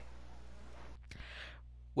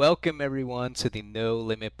Welcome everyone to the No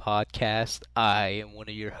Limit Podcast. I am one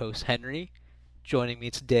of your hosts, Henry. Joining me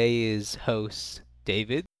today is host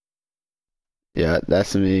David. Yeah,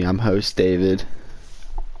 that's me. I'm host David.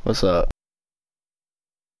 What's up?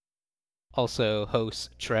 Also host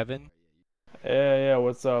Trevin. Yeah,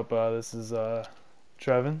 what's up? This is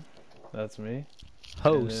Trevin. That's me.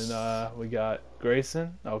 Host. And then we got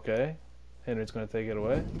Grayson. Okay. Henry's going to take it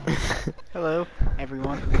away. Hello,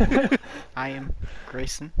 everyone. I am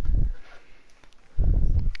Grayson.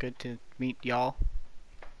 Good to meet y'all.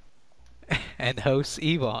 And host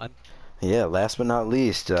Yvonne. Yeah, last but not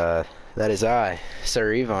least, that is I,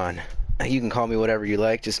 Sir Yvonne. You can call me whatever you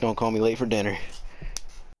like, just don't call me late for dinner.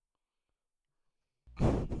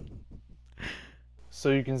 So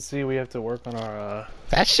you can see we have to work on our...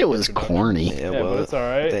 That shit was corny. Yeah, but it's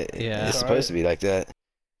alright. Yeah. It's supposed to be like that.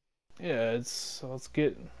 Yeah, let's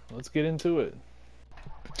get into it.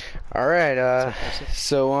 Alright,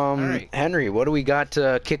 so, Alright. Henry, what do we got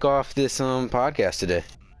to kick off this, podcast today?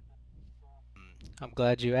 I'm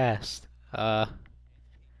glad you asked.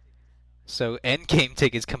 So Endgame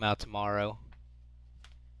tickets come out tomorrow.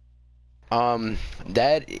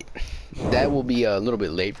 That will be a little bit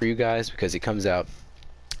late for you guys because it comes out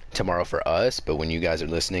tomorrow for us, but when you guys are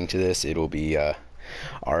listening to this, it'll be,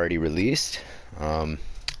 already released.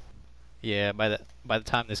 Yeah, by the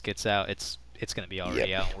time this gets out, it's gonna be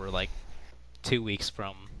already Yep. out. We're like 2 weeks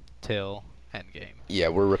from till Endgame. Yeah,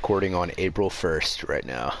 we're recording on April 1st right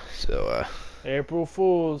now, so, April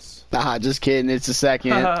Fools. Nah, just kidding. It's the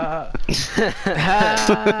second.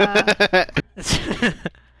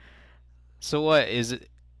 So what is it?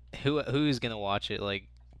 Who's gonna watch it? Like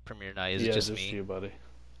premiere night? Is Yeah, it just me? you, buddy.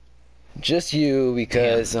 just you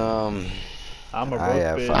because, I'm a broke I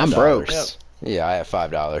have bitch. $5. I'm broke. Yep. Yeah, I have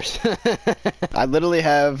 $5. I literally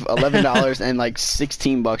have $11 and like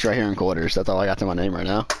 $16 right here in quarters. That's all I got to my name right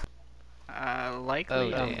now. Likely Oh,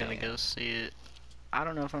 I'm damn. gonna go see it. I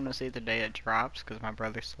don't know if I'm gonna see it the day it drops, because my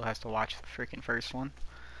brother still has to watch the freaking first one.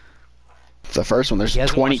 The first one, there's He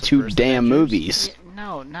hasn't watched the 22 first damn Avengers? movies. Yeah,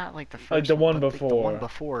 no, not like the first Like the one but like the one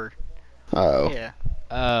before. before. Oh. Yeah.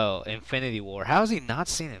 Oh, Infinity War. How has he not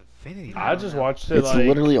seen Infinity War? I just watched it It's like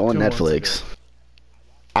literally on 2 months Netflix. ago.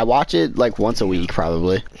 I watch it like once a week,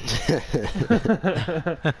 probably. Yeah,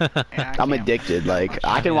 I'm can't- addicted. Like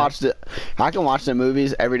I can watch the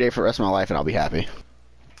movies every day for the rest of my life, and I'll be happy.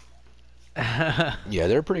 Yeah,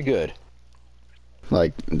 they're pretty good.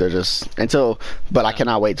 Like they're just but I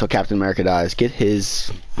cannot wait till Captain America dies. Get his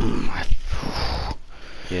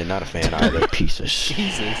Yeah, not a fan either. other piece of shit.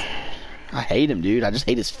 Jesus. I hate him, dude. I just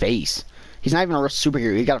hate his face. He's not even a real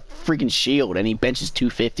superhero. He's got a freaking shield and he benches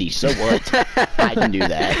 250. So what? I can do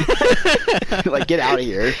that. Like, get out of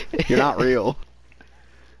here. You're not real.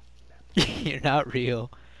 You're not real.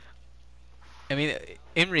 I mean,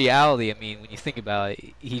 in reality, I mean, when you think about it,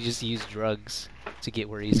 he just used drugs to get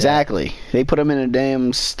where he's Exactly. They put him in a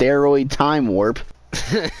damn steroid time warp.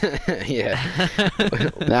 Yeah.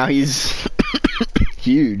 Now he's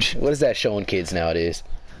huge. What is that showing kids nowadays?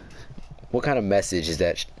 What kind of message is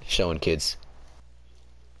that showing kids?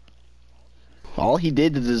 All he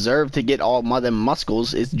did to deserve to get all them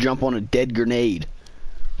muscles is jump on a dead grenade.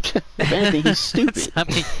 If anything, he's stupid. I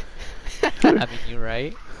mean, you're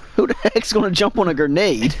right. Who the heck's gonna jump on a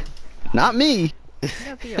grenade? Not me.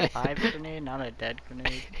 That'd be a live grenade, not a dead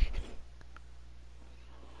grenade.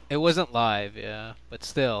 It wasn't live, yeah, but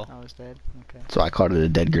still. I was dead. Okay. So I called it a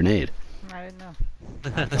dead grenade. I didn't know.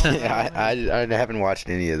 Yeah, I haven't watched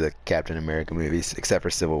any of the Captain America movies except for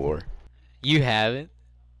Civil War. You haven't?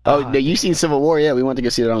 Oh, no, you seen Civil War? Yeah, we went to go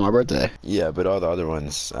see it on my birthday. Yeah, but all the other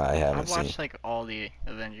ones I haven't I've seen. watched like all the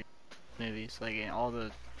Avengers movies, like all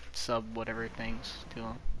the sub whatever things to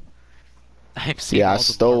them. I've seen Yeah, I all the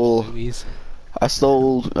stole- Marvel movies. I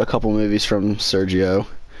stole a couple movies from Sergio,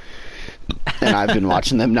 and I've been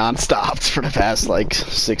watching them nonstop for the past like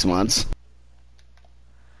 6 months.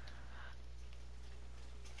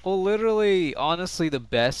 Well, literally, honestly, the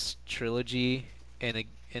best trilogy in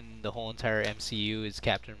the whole entire MCU is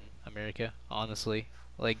Captain America. Honestly,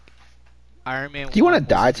 like Iron Man. Do you wanna 1 was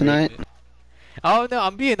die a great tonight? movie. Oh no,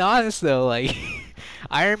 I'm being honest though. Like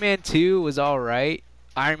Iron Man 2 was all right.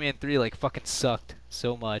 Iron Man 3 like fucking sucked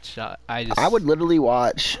so much. I would literally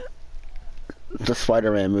watch the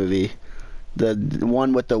Spider-Man movie, the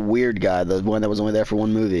one with the weird guy, the one that was only there for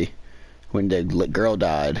one movie, when the girl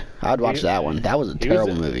died. I'd watch that one. That was a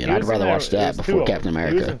terrible movie, and I'd rather watch that before Captain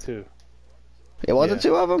America. It wasn't Yeah.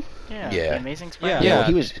 two of them. Yeah. Yeah. The Amazing Spider-Man. Yeah.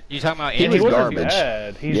 He was. You talking about He Andrew was Garfield? garbage.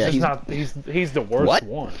 Bad. He's Yeah, just he's- not. He's the worst What?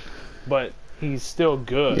 one, but he's still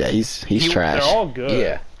good. Yeah, he's trash. They're all good.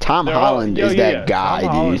 Yeah. Tom They're all- Holland yeah, is yeah, that yeah. guy, Tom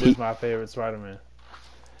Holland dude. is my favorite Spider-Man.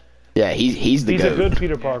 Yeah, he's the He's goat. a good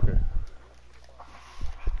Peter Parker.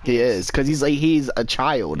 He is, because he's a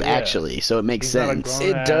child Yeah. actually, so it makes He's not a sense. grown-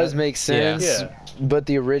 It does make sense. Yeah. But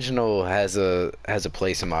the original has a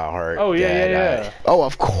place in my heart. Oh yeah, that yeah. Oh,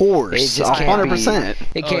 of It course, just can't 100%.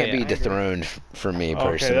 It Oh, can't yeah, be I agree. dethroned for me Okay,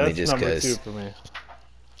 personally, that's just number 2 because for me.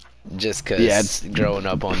 Yeah, it's- growing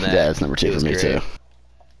up on that. Yeah, it's number 2 it for was me great. too.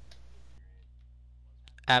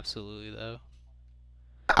 Absolutely though.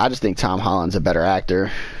 I just think Tom Holland's a better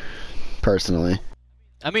actor, personally.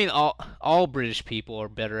 I mean, all British people are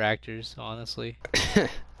better actors, honestly.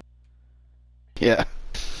 Yeah,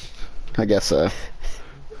 I guess so.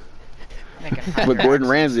 Making But Gordon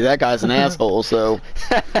Ramsay, that guy's an asshole. So,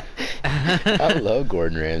 I love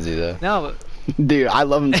Gordon Ramsay though. No, dude, I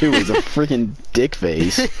love him too. He's a freaking dick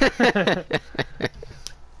face.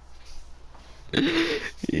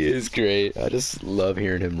 He is great. I just love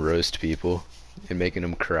hearing him roast people and making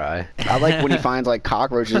them cry. I like when he finds like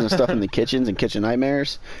cockroaches and stuff in the kitchens and kitchen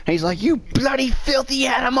nightmares, and he's like, "You bloody filthy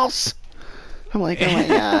animals!" I'm like, "Oh my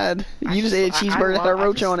god, you just ate a cheeseburger that had a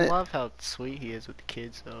roach on I it." just love how sweet he is with the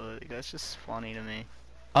kids, though. Like, that's just funny to me.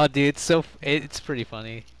 oh dude, it's pretty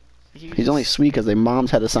funny. He's only sweet because their moms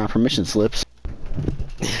had to sign permission slips.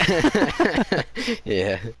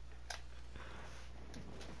 Yeah.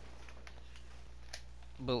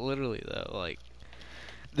 But literally though, like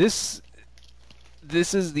this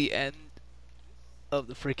is the end of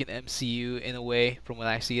the freaking MCU in a way from what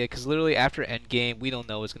I see it, because literally after Endgame we don't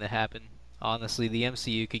know what's gonna happen. Honestly, the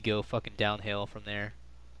MCU could go fucking downhill from there.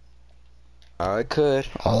 I could.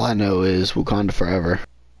 All I know is Wakanda forever.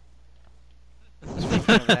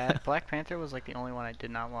 Speaking of that, Black Panther was like the only one I did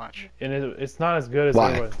not watch. And it's not as good as Why?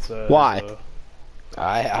 everyone says. Why? so-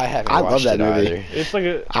 I haven't I love watched that it movie. either. It's like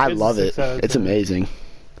a. I it's love a it. 6 out of It's 10. amazing.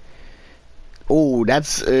 Oh,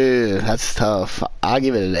 that's tough. I'll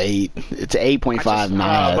give it an 8. It's an 8.5, 9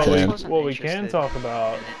 out of but 10. Wasn't what we can interested talk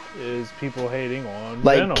about is people hating on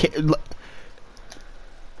Like, Venom.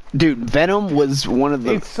 dude, Venom was one of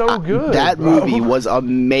the. It's so good, That bro. movie was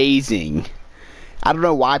amazing. I don't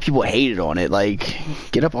know why people hated on it. Like,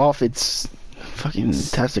 get up off its fucking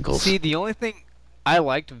testicles. See, the only thing I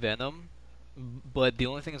liked Venom, but the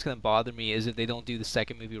only thing that's gonna bother me is if they don't do the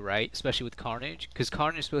second movie right, especially with Carnage, because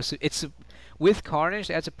Carnage is supposed to. With Carnage,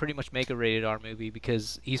 that's a pretty much make a rated R movie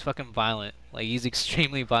because he's fucking violent. Like he's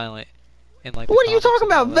extremely violent. In like. the What are you comics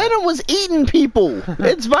talking and all about? that. Venom was eating people.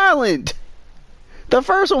 It's violent. The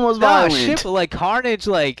first one was Nah, violent. shit, but like Carnage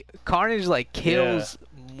kills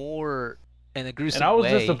more in a gruesome And I was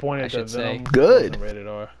way. disappointed I should that say. Venom Good. wasn't rated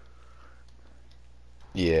R.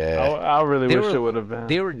 Yeah. I really They wish were- it would have been.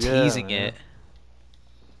 They were Yeah, teasing man.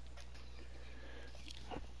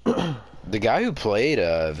 it. The guy who played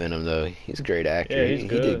Venom though, he's a great actor. Yeah, he's he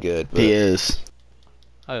good. did good. But He is.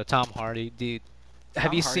 Oh, Tom Hardy, dude.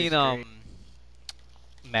 Have Tom you Hardy's seen great.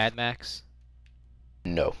 Mad Max?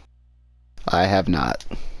 No. I have not.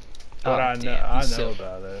 But Oh, I know, damn, I he's know so-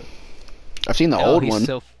 about it. I've seen the No, old he's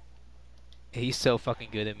one. He's so fucking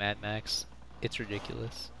good at Mad Max. It's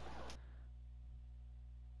ridiculous.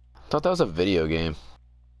 I thought that was a video game.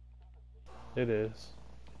 It is.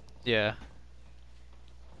 Yeah.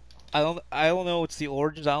 I don't know what's the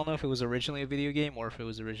origins. I don't know if it was originally a video game or if it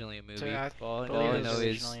was originally a movie. So I all believe I it know was is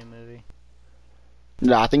originally a movie.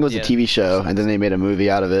 No, I think it was Yeah. a TV show, and then they made a movie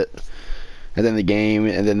out of it, and then the game,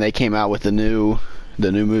 and then they came out with the new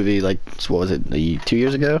movie. Like, what was it? 2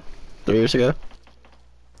 years ago, 3 years ago?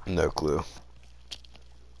 No clue.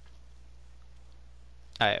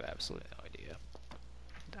 I have absolutely no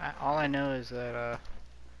idea. All I know is that a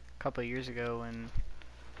couple of years ago when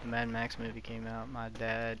the Mad Max movie came out, my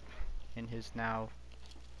dad and his now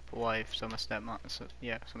wife, so my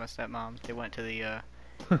stepmom, they went to the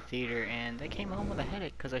theater and they came home with a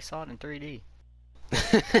headache because they saw it in 3D.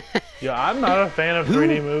 Yeah, I'm not a fan of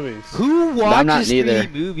 3D movies. Who I'm not watches neither.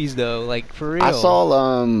 3D movies though? Like for real? I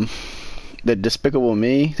saw the Despicable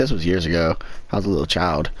Me. This was years ago. I was a little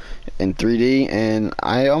child in 3D, and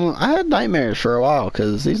I had nightmares for a while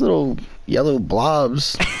because these little yellow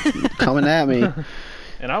blobs coming at me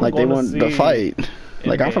And I'm like they going to want see to fight.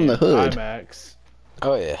 Like I'm from the hood. IMAX.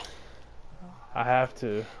 Oh yeah. I have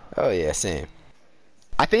to. Oh yeah, same.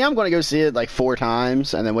 I think I'm gonna go see it like 4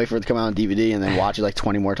 times and then wait for it to come out on DVD and then watch it like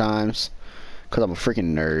 20 more times because I'm a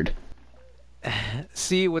freaking nerd.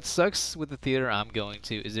 See, what sucks with the theater I'm going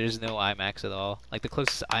to is there's no IMAX at all. Like the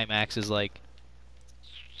closest IMAX is like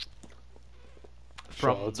from the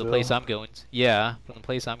Charlottesville? place I'm going to. Yeah, from the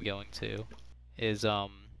place I'm going to is over.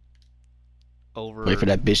 Wait for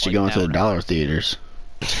that bitch to like go an into hour the and a dollar theaters.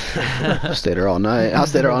 Stay there all night. I'll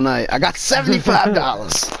stay there all night. I got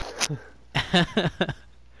 $75.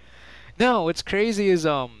 No, what's crazy is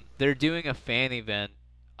they're doing a fan event,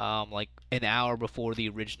 like an hour before the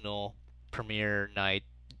original premiere night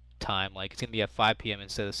time. Like it's gonna be at 5 p.m.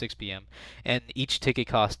 instead of 6 p.m. And each ticket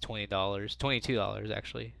costs $20, $22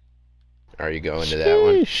 actually. Are you going to that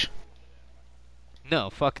one? Sheesh. No,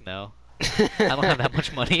 fuck no. I don't have that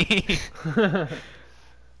much money.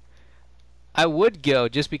 I would go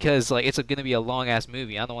just because like it's gonna be a long ass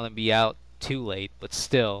movie. I don't want to be out too late, but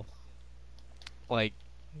still, like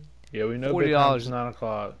Yeah, we know $40 is 9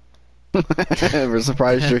 o'clock. We're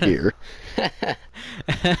surprised you're here.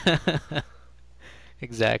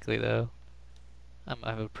 exactly though. I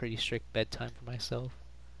have a pretty strict bedtime for myself.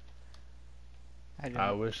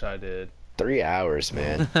 I wish I did. 3 hours,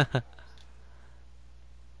 man. I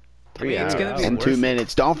 3 mean, it's hours. gonna be And worth 2 it.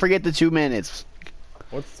 minutes. Don't forget the 2 minutes.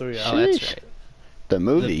 What's 3 Oh, hours? that's Sheesh. right. The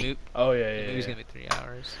movie. The Oh yeah, yeah. movie's yeah. gonna be 3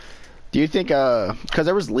 hours. Do you think, because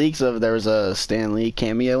there was leaks of there was a Stan Lee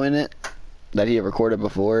cameo in it that he had recorded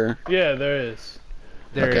before? Yeah, there is.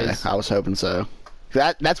 There Okay, is. I was hoping so.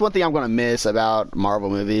 That's one thing I'm going to miss about Marvel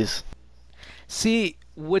movies. See,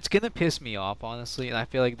 what's gonna piss me off, honestly, and I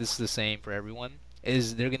feel like this is the same for everyone,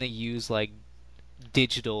 is they're gonna use like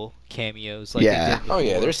digital cameos. Like Yeah. They did Oh yeah,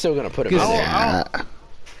 before. they're still gonna put him in Because- there.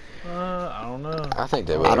 Yeah, I don't know. I think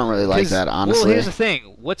they will. I don't really like 'Cause- that, Well, honestly. here's the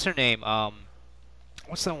thing. What's her name?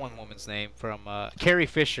 What's that one woman's name from Carrie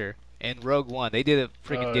Fisher in Rogue One? They did a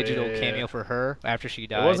freaking Oh, digital yeah, yeah. cameo for her after she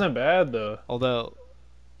died. It wasn't bad though. Although,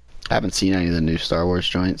 I haven't seen any of the new Star Wars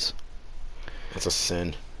joints. That's a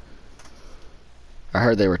sin. I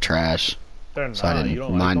heard they were trash, They're not. so I You didn't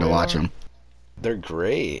don't mind like to watch them? them. They're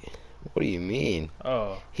great. What do you mean?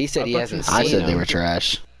 Oh. He said I he thought hasn't you seen I said them. they were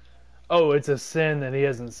trash. Oh, it's a sin that he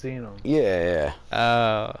hasn't seen them. Yeah,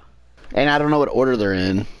 yeah. And I don't know what order they're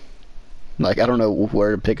in. Like, I don't know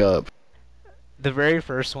where to pick up. the very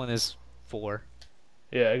first one is 4.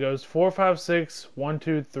 Yeah, it goes 4, 5, 6, 1,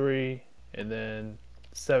 2, 3, and then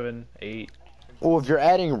 7, 8. Well, if you're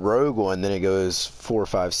adding Rogue One, then it goes 4,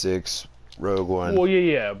 5, 6. Rogue One. Well,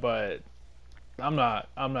 yeah, but I'm not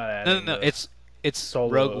adding. No. the It's Solo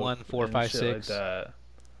Rogue One, 4, and 5, shit 6. Like that.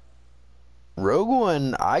 Rogue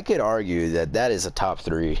One, I could argue that is a top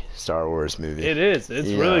 3 Star Wars movie. It is. It's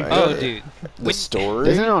Yeah, really yeah. good. Oh, dude. The story.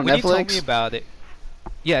 Isn't it on When you told Netflix? me about it,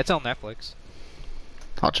 yeah, it's on Netflix.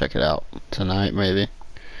 I'll check it out tonight, maybe.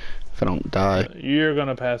 If I don't die. You're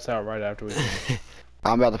gonna pass out right after we.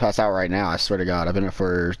 I'm about to pass out right now, I swear to God. I've been up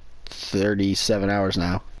for 37 hours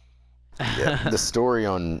now. Yeah, the story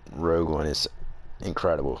on Rogue One is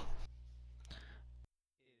incredible.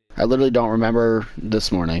 I literally don't remember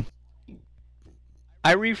this morning.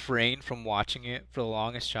 I refrained from watching it for the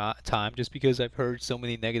longest time just because I've heard so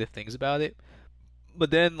many negative things about it. But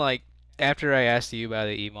then, like, after I asked you about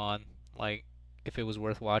it, Iman, like, if it was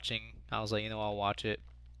worth watching, I was like, I'll watch it.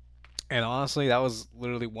 And honestly, that was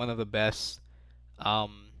literally one of the best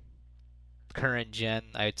current gen,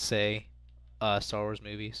 I'd say, Star Wars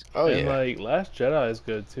movies. Oh and yeah. like Last Jedi is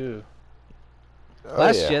good too. Oh,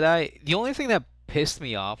 Last yeah. Jedi, the only thing that pissed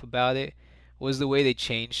me off about it was the way they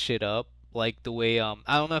changed shit up. Like the way I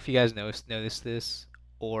don't know if you guys noticed this,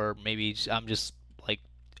 or maybe I'm just like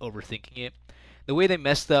overthinking it. The way they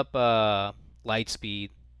messed up Lightspeed,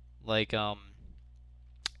 like it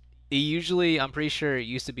usually, I'm pretty sure it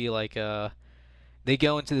used to be like they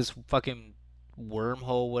go into this fucking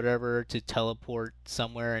wormhole whatever to teleport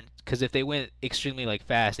somewhere, and because if they went extremely like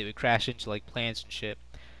fast, they would crash into like plants and shit.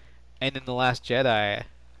 And in the Last Jedi,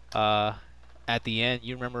 at the end,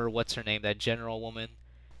 you remember what's her name? That general woman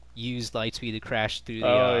used Lightspeed to crash through the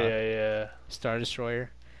Oh yeah. Star Destroyer.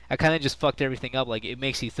 I kind of just fucked everything up. Like, it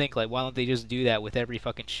makes you think, like, why don't they just do that with every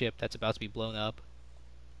fucking ship that's about to be blown up?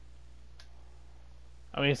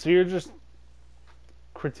 I mean, so you're just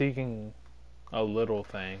critiquing a little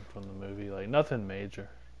thing from the movie, like nothing major.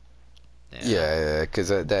 Yeah, because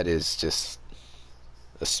that is just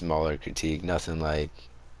a smaller critique. Nothing like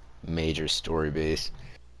major story based.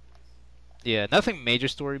 Yeah, nothing major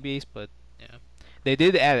story based, but yeah, they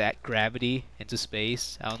did add that gravity into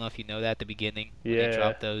space. I don't know if you know that at the beginning when they Yeah.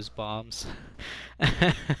 dropped those bombs.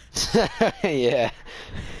 Yeah,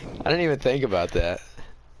 I didn't even think about that.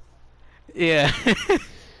 Yeah.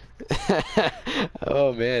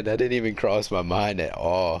 Oh man, that didn't even cross my mind at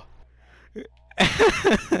all.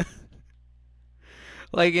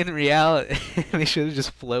 Like in reality, they should have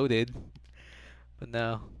just floated, but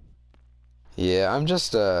no. Yeah, I'm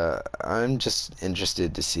just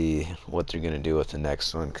interested to see what they're gonna do with the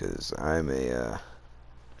next one because I'm a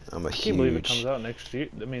I can't believe it comes out next year.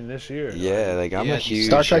 I mean, this year. Yeah, like I'm Yeah, a huge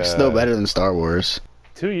Star Trek's still better than Star Wars.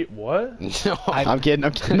 2 years. What? No, I'm kidding,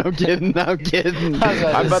 I'm kidding, I'm kidding, I'm kidding. I was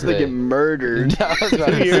about I'm to about to say. get murdered. I was about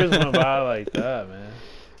 2 to years say. went by like that, man.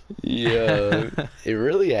 Yeah, it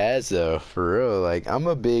really has though, for real. Like I'm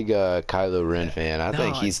a big Kylo Ren fan. I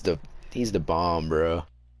think No, he's the bomb, bro.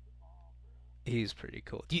 He's pretty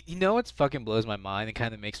cool. You know what fucking blows my mind and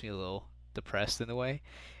kind of makes me a little depressed in a way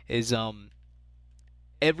is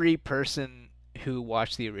every person who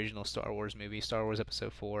watched the original Star Wars movie, Star Wars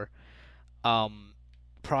Episode 4, um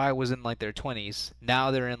probably was in like their 20s.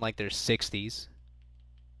 Now they're in like their 60s.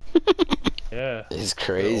 Yeah. It's They're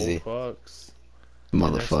crazy. old fucks. And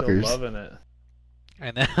they're still Motherfuckers. loving it.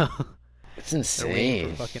 I know. It's They're waiting insane.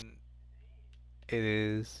 for fucking. It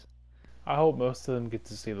is. I hope most of them get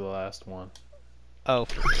to see the last one. Oh,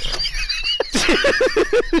 for real.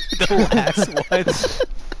 The last one.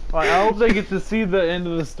 Like, I hope they get to see the end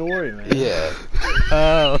of the story, man. Yeah.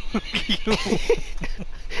 Oh.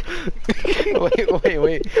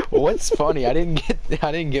 Wait. What's funny? I didn't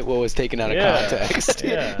get what was taken out of Yeah. context.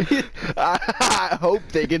 Yeah. I hope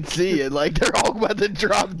they can see it. Like they're all about to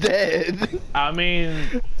drop dead. I mean,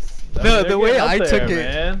 No, they're the way getting up I took there,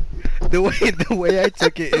 it- man. The way I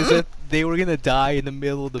took it is that they were gonna die in the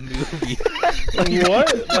middle of the movie.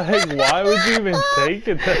 What? Like, why would you even take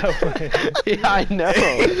it that way? Yeah, I know.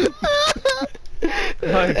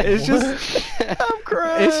 Like, It's what? just. I'm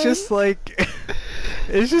crying. It's just like.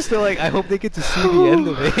 It's just like I hope they get to see the end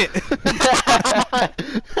of it.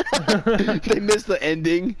 They missed the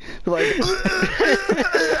ending. Like,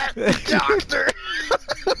 doctor.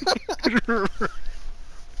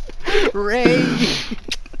 Ray.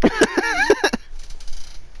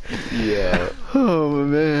 Yeah. Oh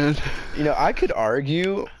man. You know, I could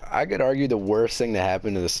argue the worst thing that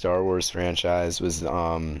happened to the Star Wars franchise was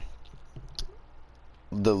the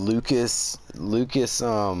Lucas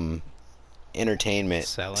Entertainment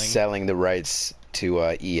selling the rights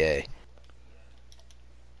to EA.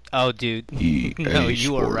 Oh, dude. No,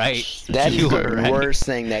 you were right. That's You the were right. worst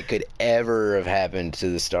thing that could ever have happened to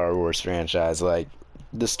the Star Wars franchise. Like,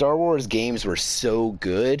 the Star Wars games were so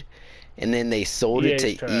good, and then they sold it EA's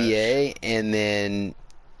to trash. EA, and then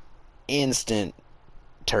instant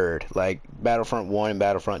turd. Like, Battlefront 1 and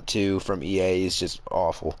Battlefront 2 from EA is just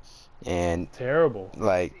awful. And, Terrible.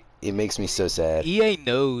 like, it makes me so sad. EA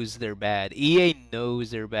knows they're bad. EA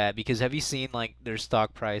knows they're bad because have you seen like their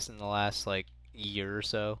stock price in the last like year or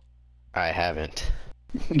so? I haven't.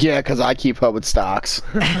 Yeah, because I keep up with stocks.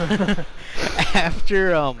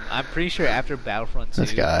 After I'm pretty sure after Battlefront 2,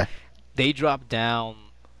 This guy. they dropped down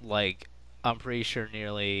like I'm pretty sure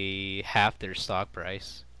nearly half their stock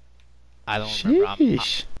price. I don't remember.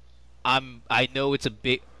 Sheesh. I know it's a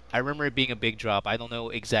big. I remember it being a big drop. I don't know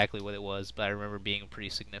exactly what it was, but I remember it being pretty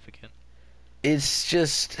significant. It's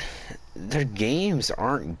just their games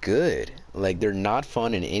aren't good. Like, they're not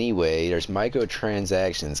fun in any way. There's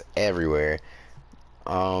microtransactions everywhere.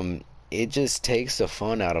 It just takes the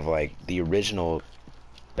fun out of like the original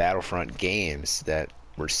Battlefront games that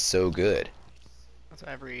were so good. That's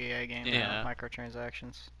every EA game Yeah. now,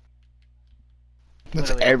 microtransactions. That's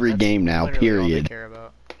Literally, every that's game now, literally all they period. care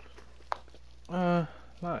about.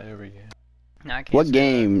 Not every game. No, I can't What say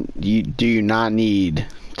game do you not need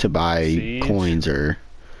to buy Siege? coins or?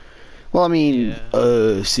 Well, I mean,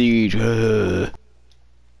 Siege. that.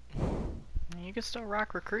 You can still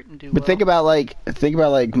rock recruit and do But well. think about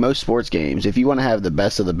like most sports games. If you want to have the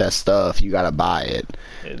best of the best stuff, you gotta buy it.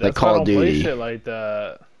 Yeah, that's Like why Call I of don't play Duty. shit like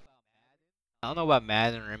that. I don't know about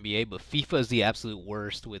Madden or NBA, but FIFA is the absolute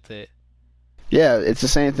worst with it. Yeah, it's the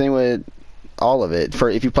same thing with all of it. For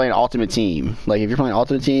if you're playing Ultimate Team, like if you're playing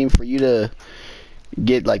Ultimate Team, for you to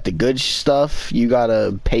get like the good stuff, you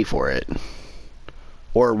gotta pay for it,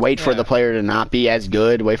 or wait for Yeah. the player to not be as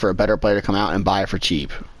good. Wait for a better player to come out and buy it for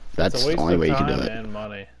cheap. That's It's a the waste only of way you time can do it. and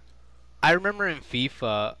money. I remember in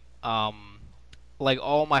FIFA, like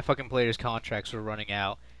all my fucking players' contracts were running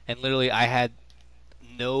out, and literally I had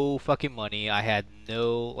no fucking money. I had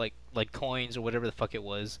no like coins or whatever the fuck it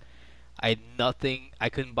was. I had nothing. I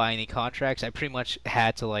couldn't buy any contracts. I pretty much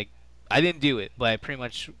had to like. I didn't do it, but I pretty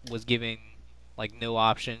much was given like no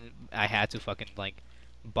option. I had to fucking like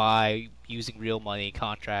buy using real money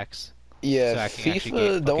contracts. Yeah, So I can actually get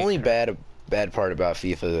FIFA. The fucking only credit. bad part about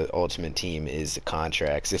FIFA Ultimate Team is the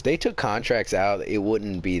contracts. If they took contracts out, it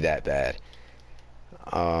wouldn't be that bad.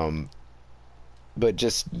 But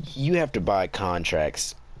just you have to buy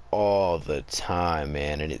contracts all the time,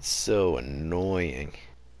 man, and it's so annoying.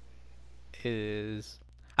 It is.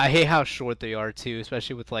 I hate how short they are too,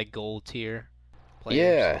 especially with like gold tier players.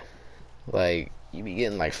 Yeah, like you be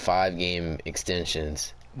getting like 5-game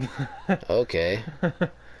extensions. Okay.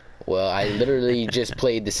 Well, I literally just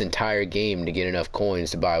played this entire game to get enough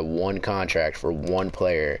coins to buy one contract for one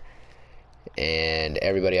player, and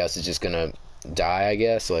everybody else is just gonna die, I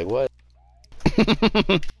guess. Like, what?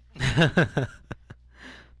 Oh,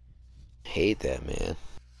 Hate that, man.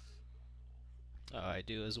 I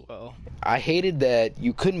do as well. I hated that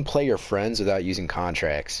you couldn't play your friends without using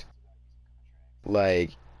contracts.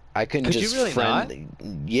 Like, I couldn't Could you just really not?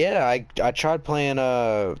 Yeah, I tried playing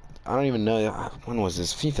I don't even know when was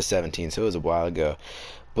this, FIFA 17, so it was a while ago.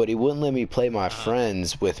 But it wouldn't let me play my Uh,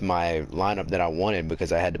 friends with my lineup that I wanted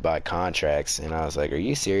because I had to buy contracts, and I was like, "Are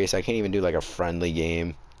you serious? I can't even do like a friendly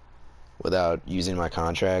game without using my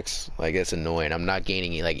contracts. Like it's annoying. I'm not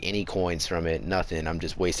gaining like any coins from it, nothing. I'm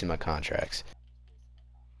just wasting my contracts."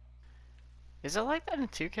 Is it like that in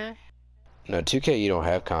 2K? No, 2K you don't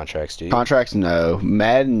have contracts, do you? Contracts, no.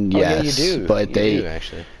 Madden, Oh yeah, you yes, do. but You they do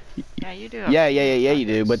actually. Yeah, you do. yeah, you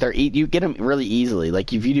do. But you get them really easily.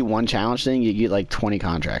 Like if you do one challenge thing, you get like 20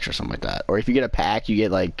 contracts or something like that. Or if you get a pack, you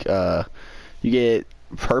get like you get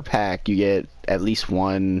per pack, you get at least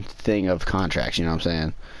one thing of contracts. You know what I'm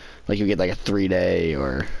saying? Like you get like a 3 day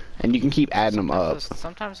and you can keep adding them up.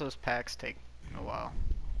 Sometimes those packs take a while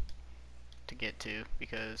to get to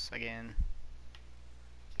because again,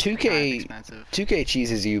 they're kind of 2K expensive. 2K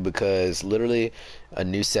cheeses you because literally a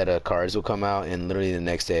new set of cards will come out and literally the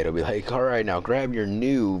next day it'll be like, all right, now grab your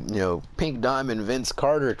new, pink diamond Vince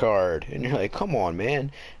Carter card, and you're like, come on,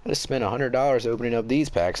 man, I just spent $100 opening up these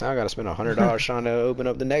packs. Now I gotta spend $100 trying to open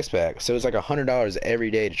up the next pack. So it's like $100 every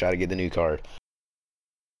day to try to get the new card.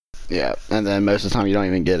 Yeah, and then most of the time you don't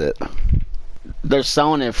even get it. They're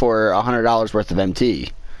selling it for $100 worth of MT.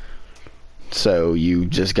 So you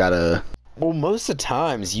just gotta. Well, most of the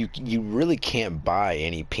times you really can't buy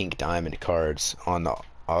any pink diamond cards on the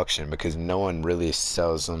auction because no one really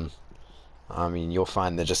sells them. I mean, you'll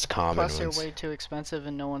find the just common Plus, ones. they're way too expensive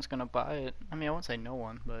and no one's gonna buy it. I mean, I won't say no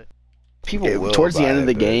one, but People will Towards the buy end of it,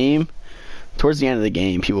 the but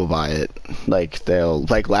game, people buy it. Like they'll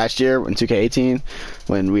like last year in 2K18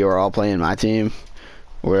 when we were all playing my team,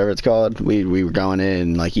 or whatever it's called. We were going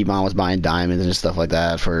in like Ebon was buying diamonds and stuff like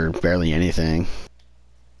that for barely anything.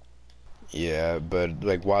 yeah, but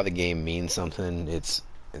like while the game means something, it's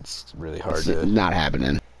really hard It's to. not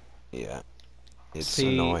happening. Yeah, it's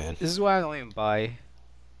See, annoying. this is why I don't even buy.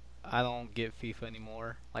 I don't get FIFA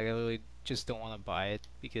anymore. Like I really just don't want to buy it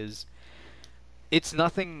because it's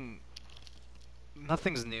nothing.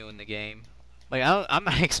 Nothing's new in the game. Like I'm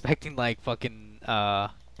not expecting like fucking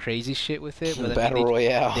crazy shit with it, but I Battle mean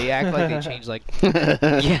Royale. they act like they changed like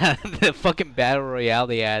yeah the fucking battle royale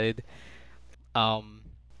they added. Um,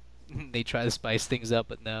 they try to spice things up,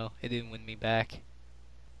 but no, it didn't win me back.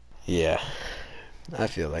 Yeah, I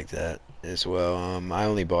feel like that as well. I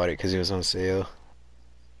only bought it because it was on sale.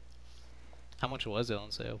 How much was it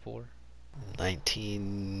on sale for?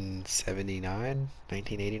 1979,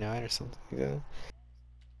 1989, or something like that.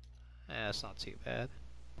 Yeah, that's not too bad.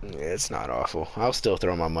 Yeah, it's not awful. I'll still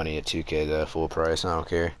throw my money at 2K the full price. I don't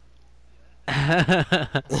care.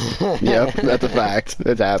 Yep, that's a fact.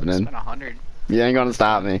 It's I happening. spent 100. You ain't gonna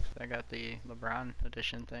stop me. I got the LeBron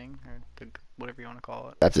edition thing, or whatever you want to call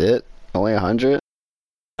it. That's it. Only 100.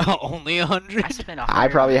 Only 100? I spent 100. I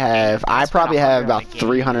probably on the have. game. I spent probably 100 have on about the game.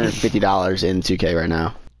 $350 in 2K right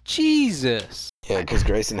now. Jesus. Yeah, because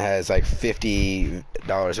Grayson has like $50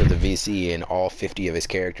 worth of VC and all 50 of his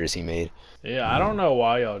characters he made. Yeah, I don't know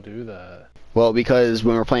why y'all do that. Well, because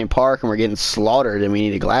when we're playing Park and we're getting slaughtered and we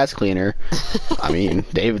need a glass cleaner, I mean,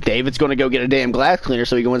 David's going to go get a damn glass cleaner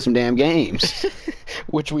so he can win some damn games.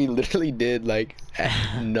 Which we literally did like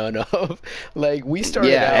none of. Like we started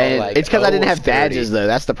Yeah, out and like it's because I didn't have 0-30. badges though.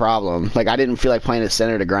 That's the problem. Like I didn't feel like playing at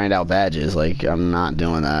center to grind out badges. Like I'm not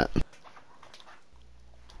doing that.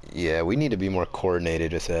 Yeah, we need to be more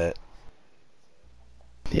coordinated with that.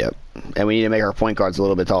 Yep, and we need to make our point guards a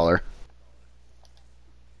little bit taller.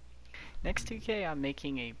 Next 2K, I'm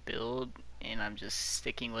making a build, and I'm just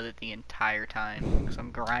sticking with it the entire time because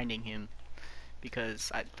I'm grinding him.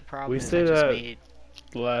 Because the problem We is say I just that made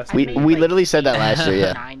last I We made, week. we like, literally said that last year.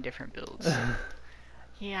 Yeah. 9 different builds.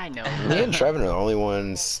 Yeah, I know. Me and Trevor are the only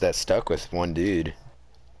ones that stuck with one dude.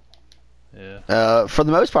 Yeah. For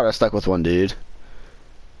the most part, I stuck with one dude.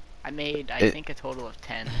 I made, I It- think, a total of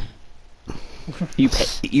 10.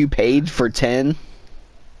 You paid for 10.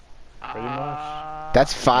 Pretty much.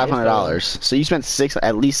 That's $500. So you spent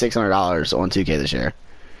at least $600 on 2K this year.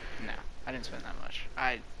 No, I didn't spend that much.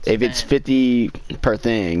 I If it's spent- 50 per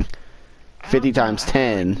thing, I don't 50 know, times I don't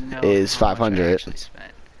really 10 know is how much I 500. actually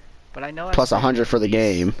spent. But I know I Plus spent 100 for the at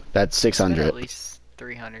least- game. That's I spent 600. at least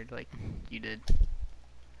 300, like you did.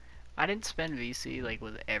 I didn't spend VC like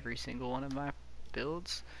with every single one of my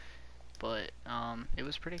builds, but it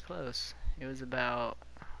was pretty close. It was about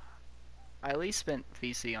I at least spent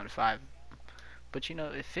VC on 5. But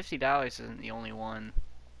if $50 isn't the only one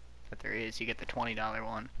that there is, you get the $20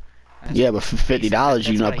 one. That's Yeah, but for $50 that's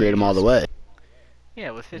you can what I upgrade them all the use. way.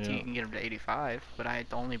 Yeah, with 50 Yeah. you can get them to 85, but I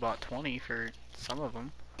only bought 20 for some of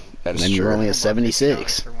them. That's And then you're true. only I at bought $50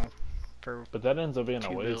 76. for one. For But that ends up being a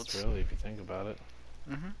Two waste, builds. really, if you think about it.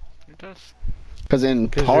 it does. Because in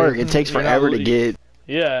 'Cause Park, you're- it takes you're not forever to really- get.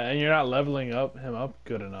 Yeah, and you're not leveling him up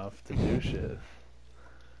good enough to do shit.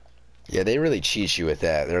 Yeah, they really cheat you with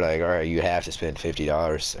that. They're like, all right, you have to spend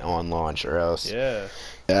 $50 on launch, or else Yeah.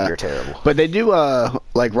 Yeah. you're terrible. But they do,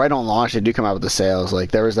 like right on launch, they do come out with the sales.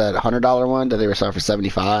 Like there was that $100 one that they were selling for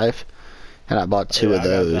 75, and I bought two Yeah, of I got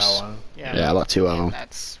those. that one. Yeah, I bought two of and them.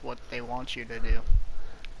 that's what they want you to do.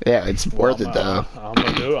 Yeah, it's worth it though. I'm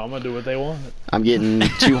gonna do what they want. I'm getting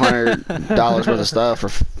 $200 worth of stuff for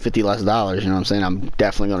 $50 less dollars. You know what I'm saying? I'm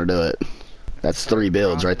definitely gonna do it. That's 3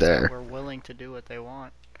 builds right Is that there. We're willing to do what they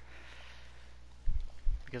want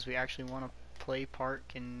because we actually want to play Park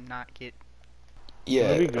and not get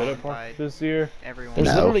Yeah, Will we be good at By- Park this year? everyone. there's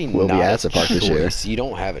No, literally we'll be not at the park this year. choice. You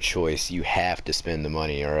don't have a choice. You have to spend the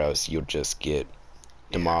money, or else you'll just get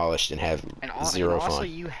demolished and have And, zero and also, fun.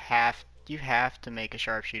 you have to make a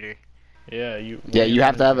sharpshooter. Yeah, you. Yeah, you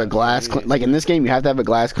have to have a glass. Like in this game, you have to have a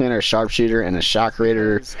glass cleaner, a sharpshooter, and a shot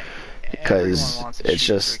creator. because everyone wants to it's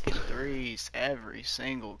shoot just- frickin' threes every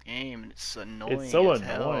single game, and it's annoying. It's so as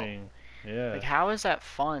hell. annoying. Yeah. Like, how is that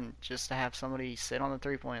fun? Just to have somebody sit on the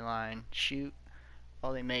 3-point line, shoot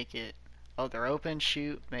while they make it. Oh, they're open,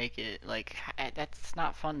 shoot, make it. Like, that's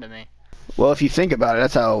not fun to me. Well, if you think about it,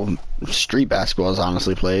 that's how street basketball is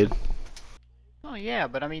honestly played. Oh yeah,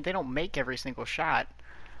 but I mean, they don't make every single shot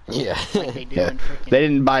Yeah. like they do Yeah. in freaking They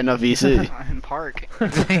didn't buy enough VC. in Park.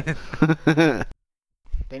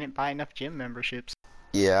 They didn't buy enough gym memberships.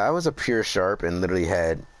 Yeah, I was a pure sharp and literally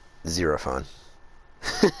had zero fun.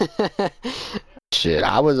 Shit,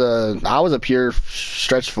 I was a pure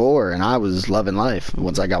stretch 4, and I was loving life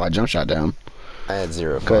once I got my jump shot down. I had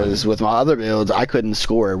zero fun. Because with my other builds, I couldn't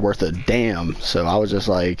score worth a damn. So I was just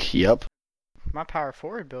like, yep. My power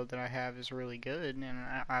forward build that I have is really good, and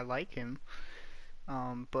I like him.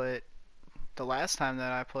 But the last time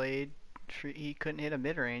that I played, he couldn't hit a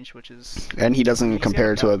mid range, which is And he doesn't He's compare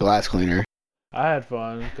gonna to go. a glass cleaner. I had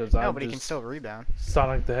fun because I no, but he can just still rebound.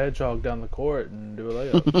 Sonic the Hedgehog down the court and do a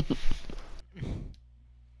layup.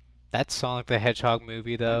 That Sonic the Hedgehog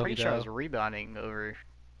movie, though. I'm pretty sure I was rebounding over.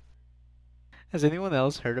 Has anyone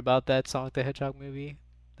else heard about that Sonic the Hedgehog movie?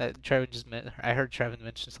 That Trevin just I heard Trevin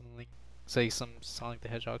mention something, say some Sonic the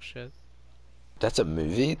Hedgehog shit. That's a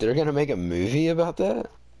movie? They're gonna make a movie about that?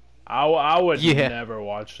 I would Yeah. never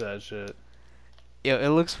watch that shit. Yeah, it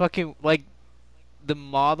looks fucking like the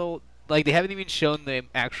model. Like they haven't even shown the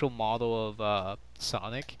actual model of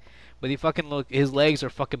Sonic, but he fucking his legs are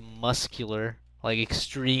fucking muscular, like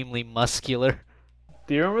extremely muscular.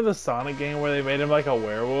 Do you remember the Sonic game where they made him like a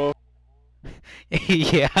werewolf?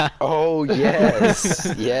 Yeah. Oh,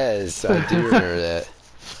 yes. Yes, I do remember that.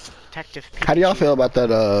 Detective How do y'all Pikachu. feel about that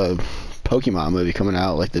Pokemon movie coming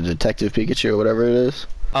out, like the Detective Pikachu or whatever it is?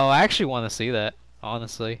 Oh, I actually want to see that.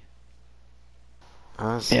 Honestly.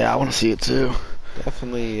 Honestly, Yeah, I want to see it too.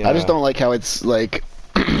 definitely. I just don't like how it's like,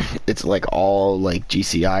 it's like all like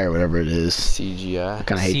GCI or whatever it is. CGI. I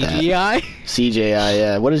kind of hate that. CGI? CJI,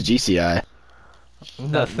 yeah. What is GCI?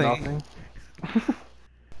 Nothing.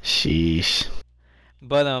 Sheesh.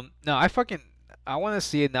 But no, I want to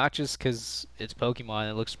see it not just because it's Pokemon.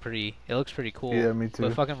 It looks pretty cool. Yeah, me too.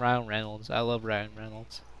 But fucking Ryan Reynolds. I love Ryan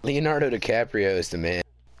Reynolds. Leonardo DiCaprio is the man.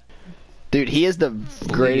 Dude, he is the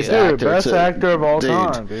greatest Dude, actor. best to- actor of all dude.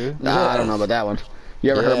 time, dude. Nah, I don't know about that one.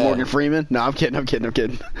 You ever heard of Yeah. Morgan Freeman? No, I'm kidding.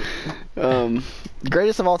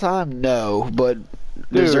 Greatest of all time? No, but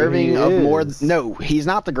deserving he of more. is. No, he's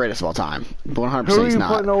not the greatest of all time. 100% Who are he's you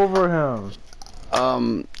not. putting over him?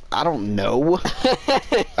 I don't know.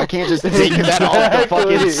 I can't just think of that off the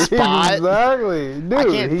fucking spot. Exactly, dude. I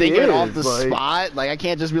can't he think of it off is, the like- spot. Like I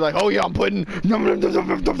can't just be like, oh yeah, I'm putting.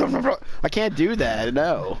 I can't do that.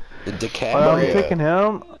 No.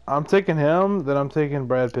 DiCaprio. I'm taking him. Then I'm taking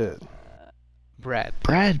Brad Pitt. Brad.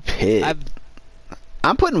 Brad Pitt. I've-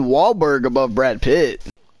 I'm putting Wahlberg above Brad Pitt.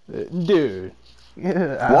 Dude.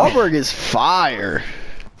 Yeah, Wahlberg is fire.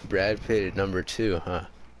 Brad Pitt at number 2, huh?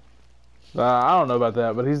 I don't know about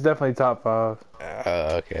that, but he's definitely top 5.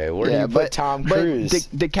 Okay. Where do you put Tom Cruise?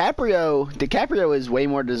 DiCaprio is way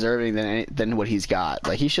more deserving than what he's got.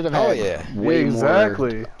 Like he should have had Oh, yeah. way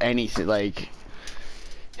Exactly. more anything. Like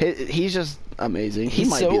he's just amazing. He He's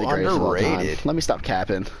might so be the greatest of all time. underrated. Let me stop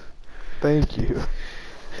capping. Thank you.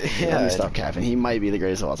 Let me stop capping. He might be the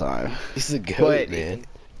greatest of all time. He's the goat, But- man.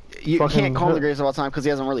 You Fucking- can't call him the greatest of all time because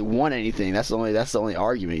he hasn't really won anything. That's the only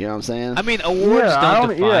argument. You know what I'm saying? I mean, awards don't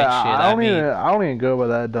define shit. I don't mean, even go by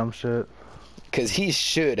that dumb shit. Because he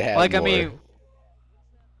should have Like, more. I mean,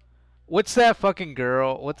 what's that fucking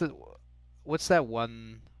girl? What's that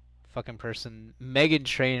one fucking person? Megan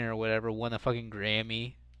Trainor or whatever won a fucking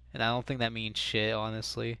Grammy, and I don't think that means shit,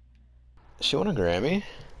 honestly. She won a Grammy?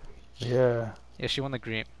 Yeah. Yeah, she won the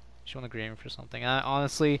Grammy. She won the Grammy for something. I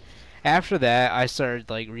honestly, after that, I started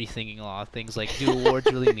like rethinking a lot of things. Like, do awards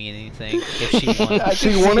really mean anything? If she won, I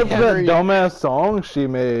She can won see it for that Henry- dumbass song she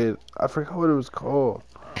made. I forgot what it was called.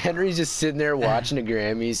 Henry's just sitting there watching the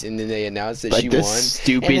Grammys, and then they announce that Like she this won.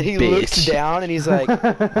 stupid and then he looks bitch. down and he's like,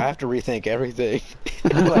 I have to rethink everything.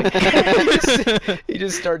 And like, he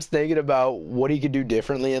just starts thinking about what he could do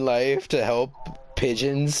differently in life to help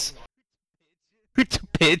pigeons.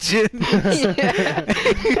 pigeon.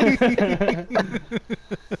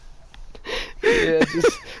 Yeah,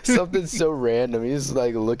 just something so random. He's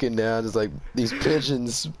like looking down, just like these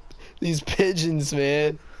pigeons,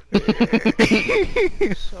 man. So,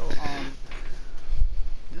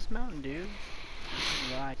 this Mountain Dew,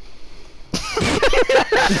 right?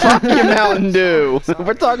 Fuck your Mountain Dew.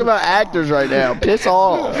 We're talking about actors right now. Piss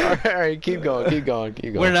off. All right, keep going.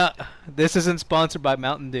 We're not. This isn't sponsored by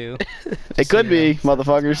Mountain Dew. It could be,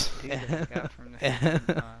 motherfuckers. Dude, that I got from the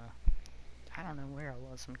fucking, I don't know where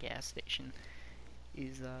I was, some gas station.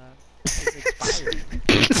 Is expired.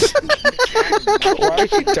 Why are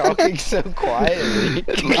you talking so quietly?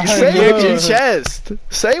 Say it with your chest.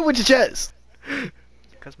 Say it with your chest.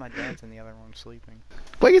 Because my dad's in the other room sleeping.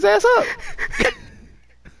 Wake his ass up.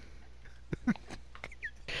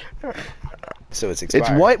 So it's expired.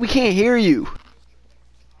 It's what? We can't hear you.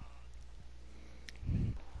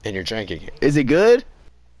 And you're drinking it. Is it good?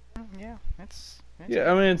 Yeah, it's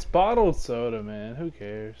Yeah, I mean, it's bottled soda, man. Who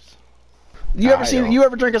cares? You ever you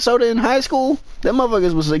ever drink a soda in high school? Them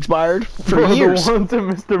motherfuckers was expired for Bro, years. the ones in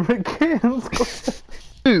Mr. McCann's.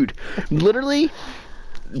 Dude, literally,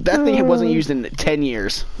 that thing wasn't used in 10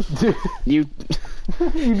 years. Dude, You,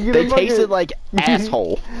 you they tasted like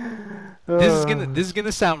asshole. This is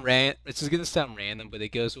gonna sound random, but it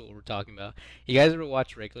goes with what we're talking about. You guys ever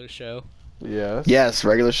watch Regular Show? Yes. Yes,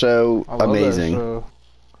 regular show, I love that amazing. show.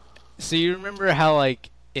 So you remember how like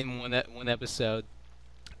in one episode,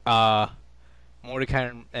 Mordecai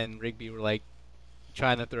and Rigby were like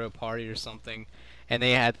trying to throw a party or something, and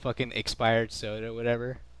they had fucking expired soda or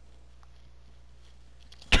whatever.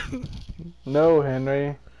 No,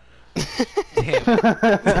 Henry. Damn.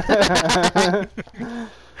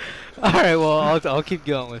 All right, well I'll keep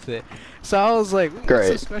going with it. So I was like, what's so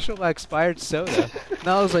Great. special about expired soda? And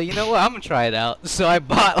I was like, you know what? I'm gonna try it out. So I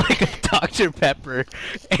bought like a Dr. Pepper,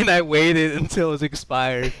 and I waited until it was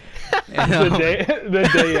expired. And, The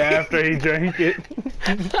day after he drank it.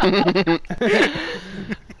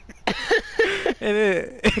 and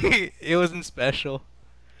it wasn't special.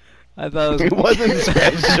 I thought It wasn't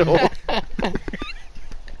special.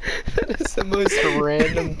 That is the most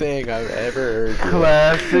random thing I've ever heard.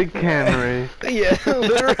 Classic Henry. Yeah,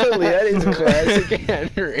 literally, that is classic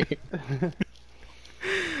Henry.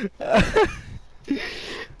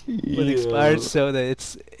 With expired soda,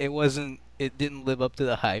 it didn't live up to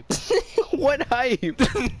the hype. What hype?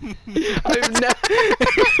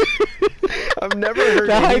 I've never heard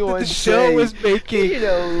The hype that anyone the show say, was making. you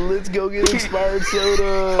know, let's go get expired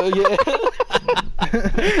soda. Yeah.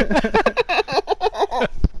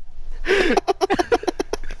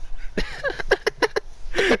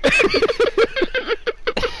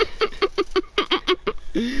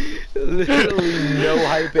 Literally no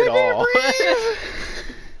hype at all.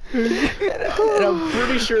 And I'm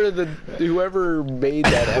pretty sure that whoever made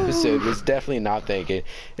that episode was definitely not thinking,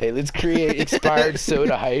 hey, let's create expired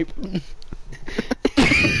soda hype.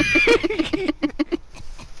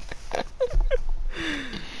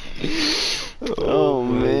 Oh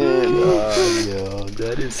man. Yo,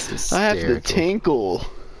 that is hysterical. I have to tinkle.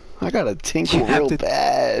 I gotta tinkle You have real to-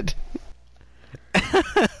 bad.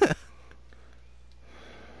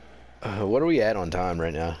 What are we at on time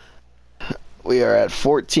right now? We are at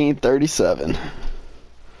 14:37.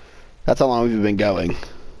 That's how long we've been going.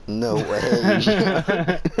 No way.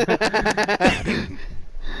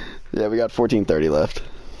 Yeah, we got 14:30 left.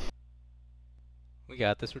 We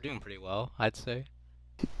got this. We're doing pretty well, I'd say.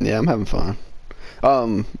 Yeah, I'm having fun.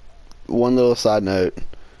 One little side note,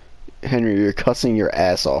 Henry, you're cussing your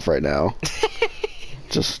ass off right now.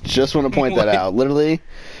 just want to point that What? out. Literally,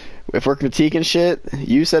 if we're critiquing shit,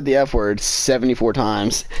 you said the F word 74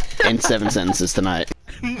 times in 7 sentences tonight.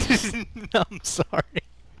 I'm sorry.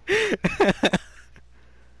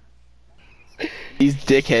 These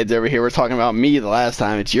dickheads over here were talking about me the last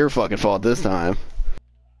time. It's your fucking fault this time.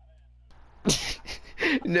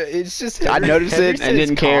 No, it's just I Henry- noticed Henry it and says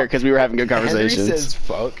didn't care cock. because we were having good Henry conversations. says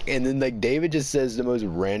fuck, and then like David just says the most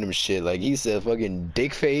random shit. Like he said fucking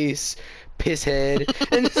dick face, piss head,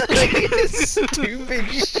 and it's like stupid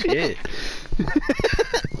shit.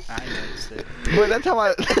 I noticed it. But that's how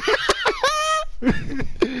I.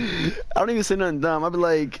 I don't even say nothing dumb. I'd be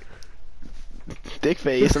like, dick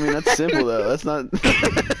face. I mean, that's simple though. That's not.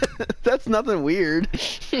 That's nothing weird.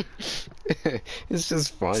 It's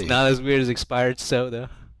just funny. It's not as weird as expired soda.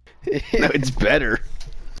 No, it's better.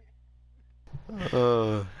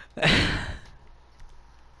 Uh,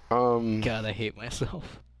 God, I hate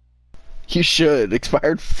myself. You should.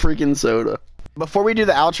 Expired freaking soda. Before we do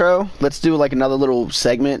the outro, let's do like another little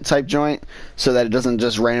segment type joint so that it doesn't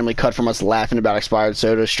just randomly cut from us laughing about expired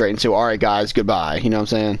soda straight into, alright guys, goodbye. You know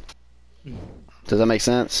what I'm saying? Does that make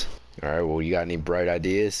sense? all right. Well, you got any bright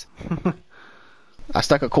ideas? I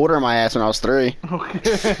stuck a quarter in my ass when I was 3.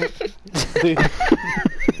 Okay.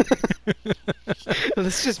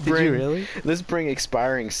 Let's just Did you bring. really? Let's bring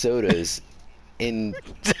expiring sodas in,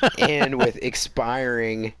 and with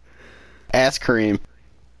expiring Ass cream.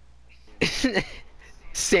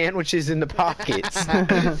 sandwiches in the pockets.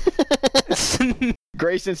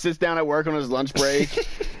 Grayson sits down at work on his lunch break.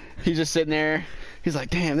 He's just sitting there. He's like,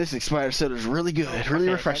 damn, this expired soda is really good, really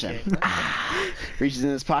refreshing. Okay. Reaches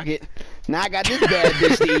in his pocket. Now I got this bad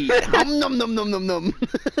bitch to eat. Num num num num num.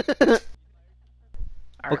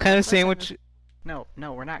 What kind of sandwich? No,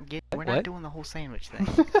 we're not What? not doing the whole sandwich thing.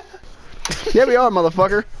 Yeah, we are,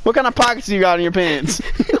 motherfucker. What kind of pockets do you got in your pants?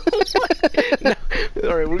 No,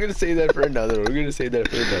 all right, we're gonna save that for another one. We're gonna save that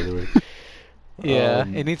for another one. Yeah,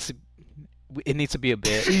 Um, it needs to be a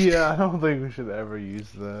bit. Yeah, I don't think we should ever use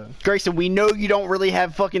that. Grayson, we know you don't really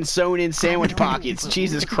have fucking sewn in sandwich pockets.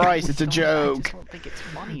 Jesus Christ, it's a I joke. just don't think it's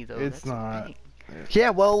funny though. It's That's the not. thing. Yeah,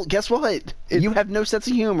 well, guess what? You have no sense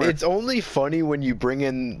of humor. It's only funny when you bring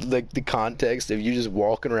in like the context of you just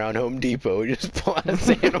walking around Home Depot, you just pull out a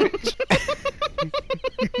sandwich.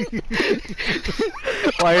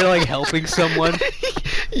 While you're like helping someone.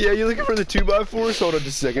 Yeah, you looking for the 2x4s? Hold on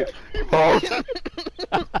just a second. Oh.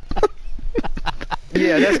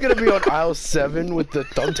 Yeah, that's gonna be on aisle 7 with the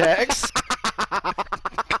thumbtacks.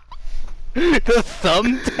 The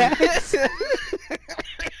thumbtacks.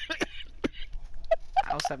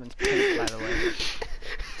 Aisle 7's pink, by the way.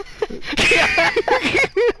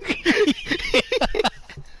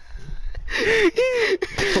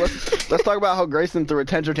 Let's talk about how Grayson threw a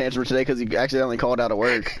temper tantrum today because he accidentally called out of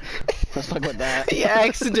work. Let's talk about that. He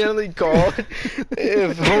accidentally called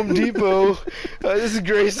if Home Depot. This is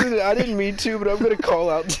Grayson. I didn't mean to, but I'm gonna call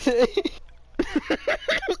out today.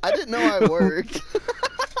 I didn't know I worked.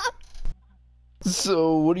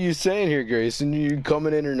 So, what are you saying here, Grayson? You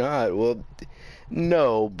coming in or not? Well,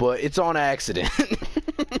 no, but it's on accident.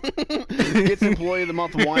 Gets employee of the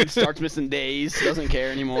month 1, starts missing days, doesn't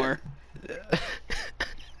care anymore.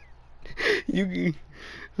 You,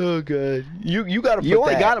 oh god, you gotta. Put You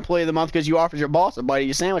only that. got employee of the month because you offered your boss a bite of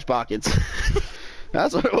your sandwich pockets.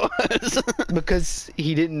 That's what it was. Because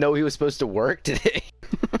he didn't know he was supposed to work today.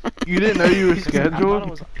 You didn't know you were I thought it scheduled?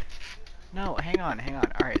 was. No, hang on.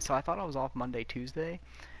 Alright, so I thought I was off Monday, Tuesday,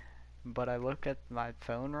 but I looked at my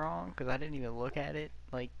phone wrong because I didn't even look at it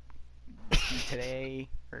like today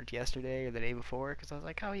or yesterday or the day before because I was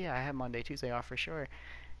like, oh yeah, I have Monday, Tuesday off for sure.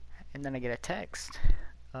 And then I get a text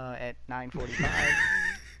at 9:45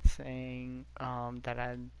 saying that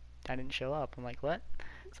I didn't show up. I'm like, what?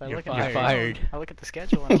 So I You're look at my phone, fired. I look at the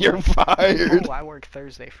schedule and I'm You're like, fired. oh, I work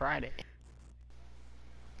Thursday, Friday.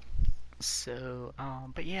 So,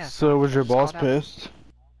 but yeah. So was your I just boss called out. pissed?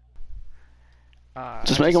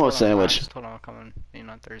 Just I make him a told sandwich. I just told him I'll come in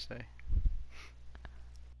on Thursday.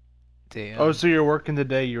 Damn. Oh, so you're working the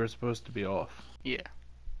day you were supposed to be off. Yeah.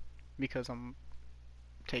 Because I'm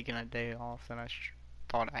taking a day off that I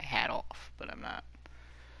thought I had off, but I'm not.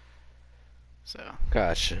 So.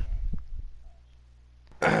 Gotcha.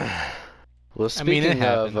 Well, I mean, it speaking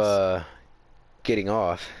of happens. getting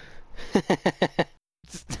off.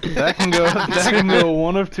 That can go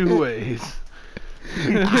one of two ways.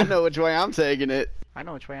 I know which way I'm taking it. I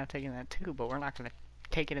know which way I'm taking that too, but we're not going to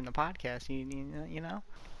take it in the podcast, you know?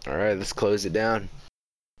 All right, let's close it down.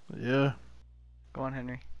 Yeah. Go on,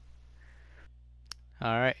 Henry.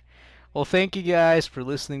 All right. Well, thank you guys for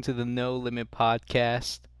listening to the No Limit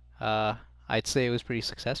podcast. I'd say it was pretty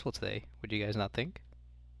successful today. Would you guys not think?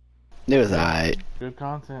 It was alright. Good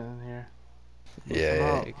content in here.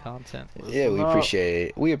 Yeah, Good content. yeah, we Listen up. appreciate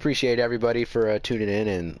it. We appreciate everybody for tuning in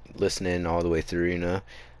and listening all the way through. You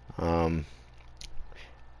know,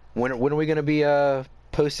 when are we gonna be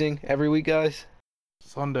posting every week, guys?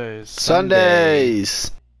 Sundays.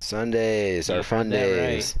 Sundays. Sundays are You fun heard that right.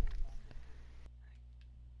 days.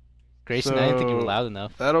 Grayson, I didn't think you were So- loud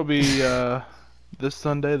enough. That'll be this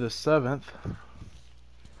Sunday, the 7th.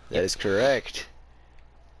 That is correct.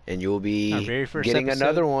 And you'll Our be very first getting episode.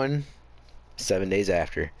 another one 7 days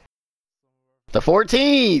after. The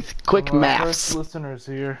 14th. Quick Some of our first maths. listeners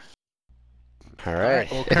here. All right.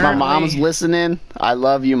 Well, If my mom's listening, I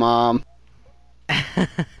love you, Mom. Thank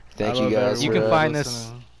I you love guys You for, can everyone find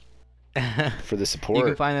us- listening. for the You support.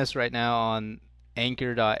 can find us right now on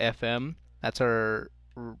Anchor.fm. That's our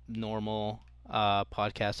normal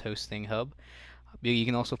podcast hosting hub. You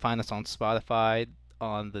can also find us on Spotify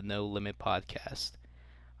on the No Limit podcast.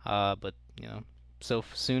 But so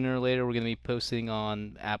sooner or later we're gonna be posting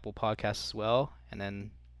on Apple Podcasts as well, and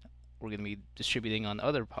then we're gonna be distributing on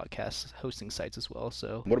other podcast hosting sites as well.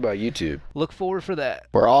 So What about YouTube? look forward for that.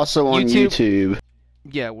 We're also on YouTube.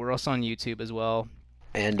 Yeah, we're also on YouTube as well.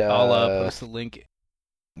 And I'll post the link.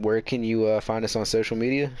 where can you find us on social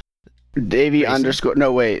media? Davey Grayson?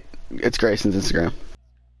 No, wait. It's Grayson's Instagram.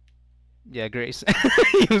 Yeah, Grace.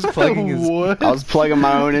 He was plugging his. What? I was plugging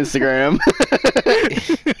my own Instagram.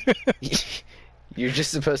 You're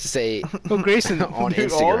just supposed to say Well, Grayson. on Dude,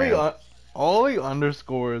 Instagram. all the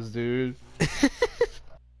underscores, dude.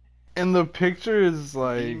 And the picture is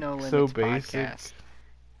like The No so Limits basic. Podcast.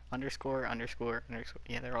 Underscore.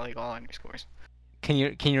 Yeah, they're all underscores. Can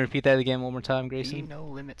you repeat that again one more time, The Grayson? No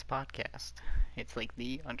Limits Podcast. It's like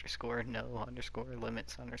the underscore no underscore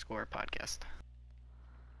limits underscore podcast.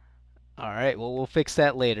 All right. Well, we'll fix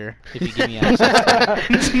that later if you give me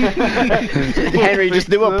access. Henry, just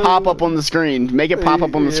do a pop up on the screen. Make it pop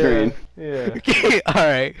up on the screen. Yeah. Okay. All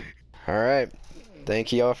right. All right.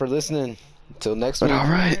 Thank you all for listening. Until next But week. all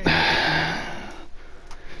right.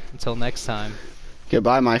 Until next time.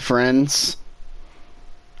 Goodbye, my friends.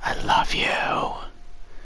 I love you.